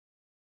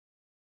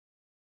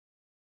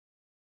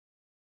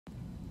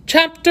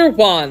Chapter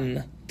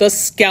 1, The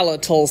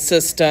Skeletal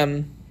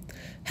System.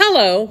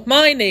 Hello,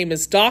 my name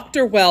is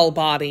Dr.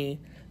 Wellbody.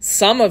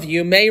 Some of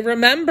you may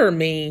remember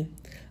me.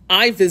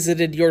 I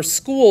visited your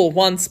school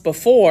once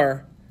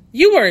before.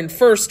 You were in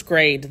first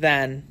grade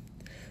then.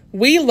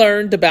 We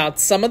learned about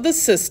some of the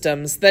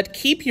systems that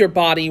keep your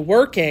body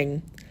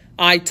working.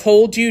 I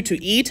told you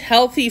to eat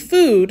healthy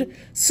food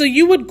so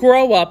you would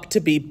grow up to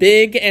be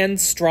big and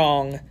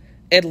strong.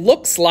 It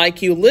looks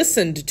like you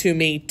listened to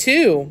me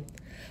too.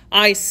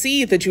 I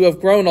see that you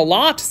have grown a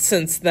lot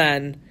since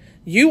then.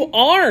 You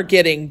are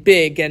getting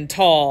big and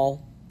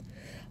tall.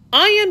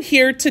 I am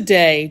here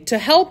today to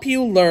help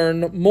you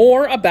learn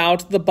more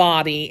about the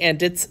body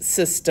and its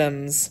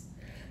systems.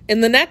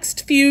 In the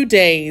next few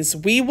days,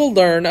 we will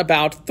learn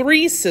about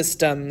 3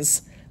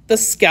 systems: the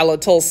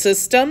skeletal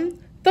system,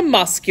 the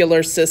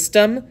muscular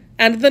system,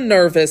 and the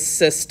nervous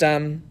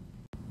system.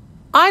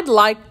 I'd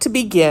like to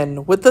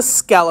begin with the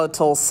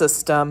skeletal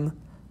system.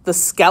 The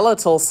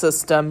skeletal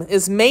system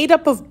is made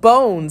up of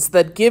bones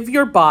that give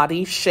your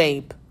body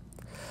shape.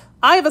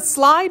 I have a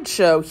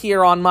slideshow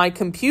here on my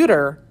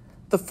computer.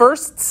 The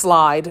first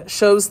slide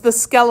shows the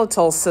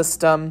skeletal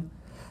system.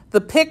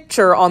 The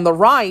picture on the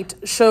right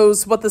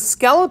shows what the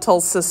skeletal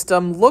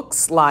system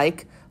looks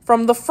like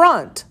from the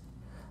front.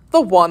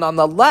 The one on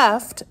the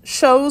left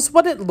shows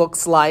what it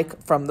looks like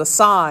from the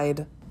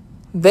side.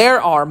 There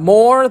are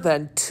more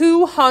than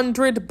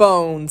 200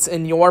 bones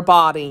in your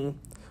body.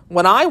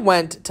 When I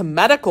went to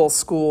medical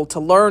school to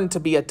learn to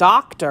be a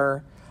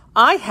doctor,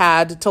 I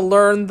had to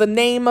learn the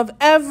name of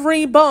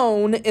every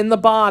bone in the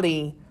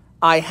body.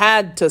 I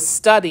had to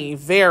study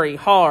very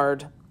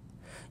hard.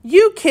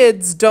 You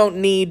kids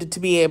don't need to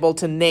be able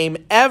to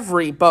name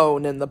every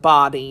bone in the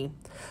body,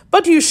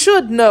 but you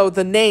should know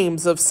the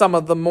names of some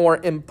of the more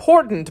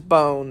important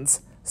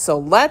bones. So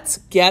let's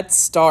get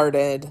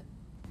started.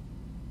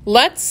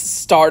 Let's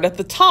start at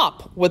the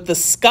top with the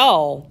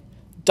skull.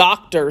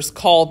 Doctors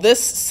call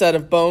this set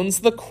of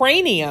bones the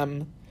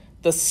cranium.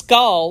 The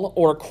skull,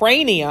 or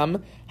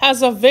cranium,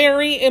 has a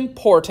very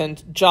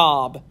important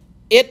job.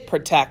 It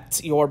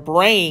protects your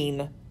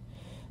brain.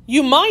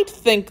 You might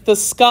think the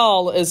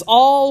skull is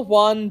all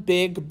one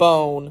big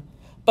bone,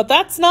 but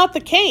that's not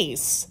the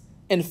case.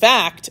 In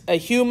fact, a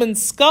human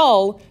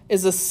skull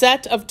is a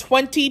set of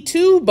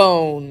 22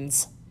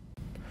 bones.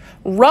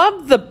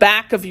 Rub the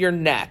back of your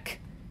neck.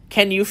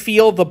 Can you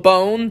feel the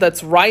bone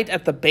that's right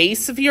at the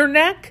base of your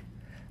neck?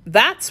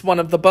 That's one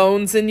of the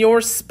bones in your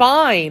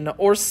spine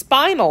or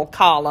spinal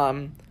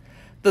column.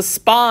 The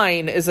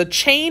spine is a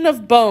chain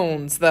of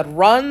bones that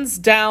runs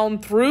down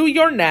through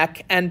your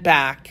neck and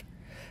back.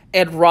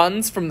 It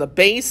runs from the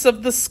base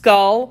of the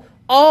skull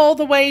all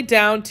the way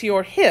down to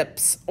your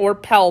hips or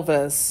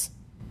pelvis.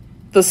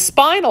 The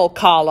spinal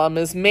column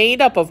is made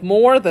up of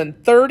more than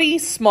 30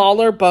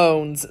 smaller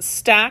bones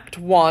stacked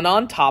one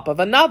on top of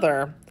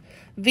another.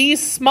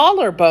 These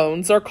smaller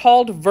bones are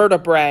called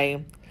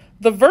vertebrae.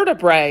 The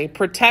vertebrae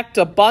protect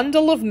a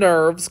bundle of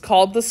nerves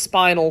called the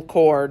spinal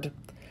cord.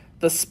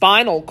 The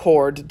spinal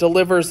cord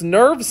delivers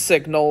nerve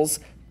signals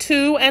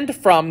to and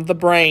from the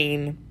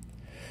brain.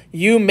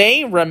 You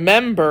may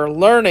remember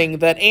learning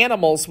that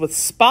animals with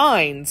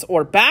spines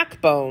or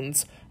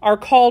backbones are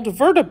called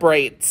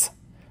vertebrates.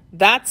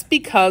 That's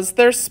because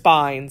their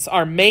spines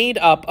are made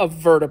up of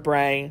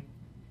vertebrae.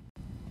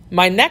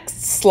 My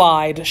next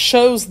slide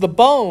shows the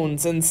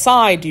bones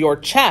inside your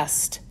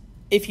chest.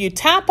 If you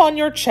tap on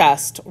your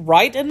chest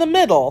right in the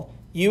middle,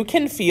 you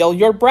can feel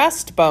your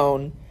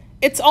breastbone.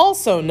 It's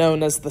also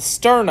known as the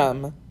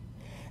sternum.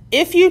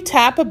 If you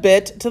tap a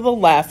bit to the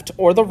left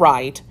or the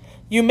right,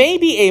 you may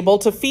be able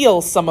to feel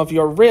some of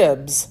your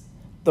ribs.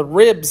 The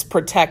ribs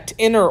protect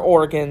inner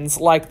organs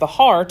like the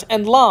heart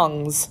and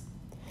lungs.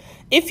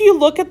 If you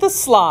look at the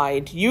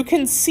slide, you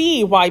can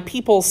see why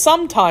people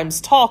sometimes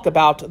talk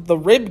about the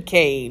rib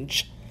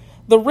cage.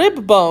 The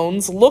rib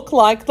bones look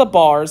like the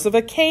bars of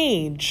a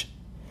cage.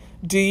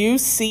 Do you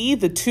see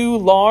the 2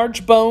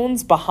 large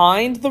bones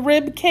behind the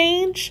rib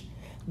cage?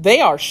 They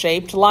are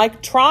shaped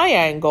like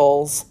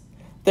triangles.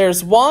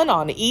 There's one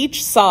on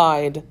each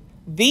side.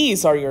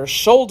 These are your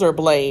shoulder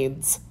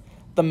blades.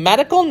 The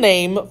medical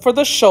name for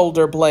the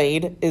shoulder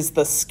blade is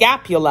the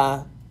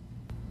scapula.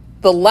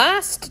 The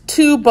last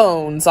 2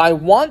 bones I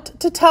want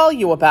to tell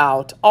you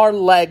about are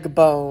leg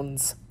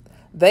bones.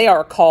 They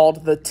are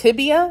called the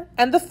tibia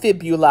and the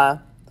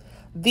fibula.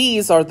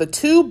 These are the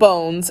 2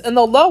 bones in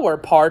the lower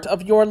part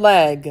of your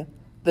leg.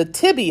 The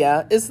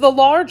tibia is the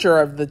larger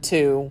of the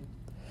 2.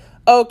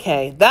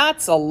 Okay,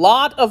 that's a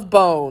lot of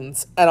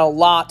bones and a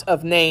lot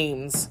of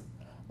names.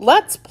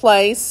 Let's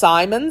play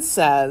Simon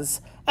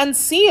Says and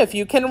see if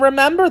you can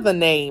remember the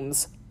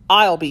names.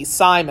 I'll be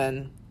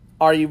Simon.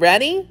 Are you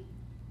ready?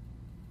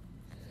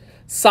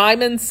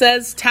 Simon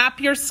says, tap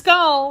your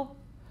skull.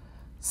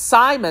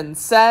 Simon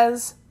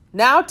says,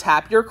 now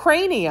tap your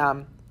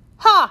cranium.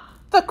 Ha!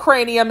 The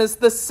cranium is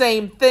the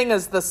same thing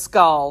as the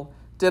skull.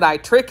 Did I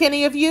trick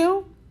any of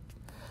you?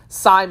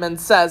 Simon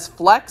says,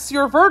 flex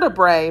your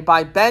vertebrae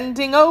by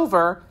bending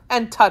over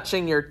and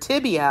touching your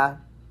tibia.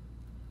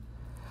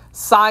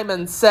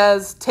 Simon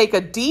says, take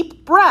a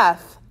deep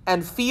breath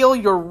and feel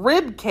your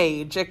rib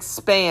cage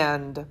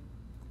expand.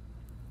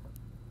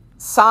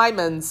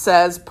 Simon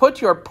says,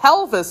 put your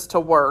pelvis to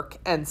work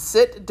and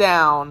sit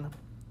down.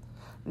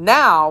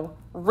 Now,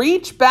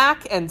 reach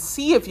back and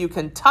see if you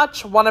can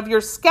touch one of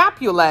your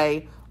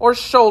scapulae or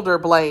shoulder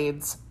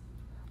blades.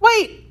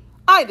 Wait,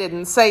 I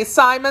didn't say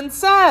Simon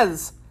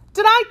says.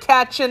 Did I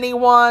catch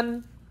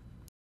anyone?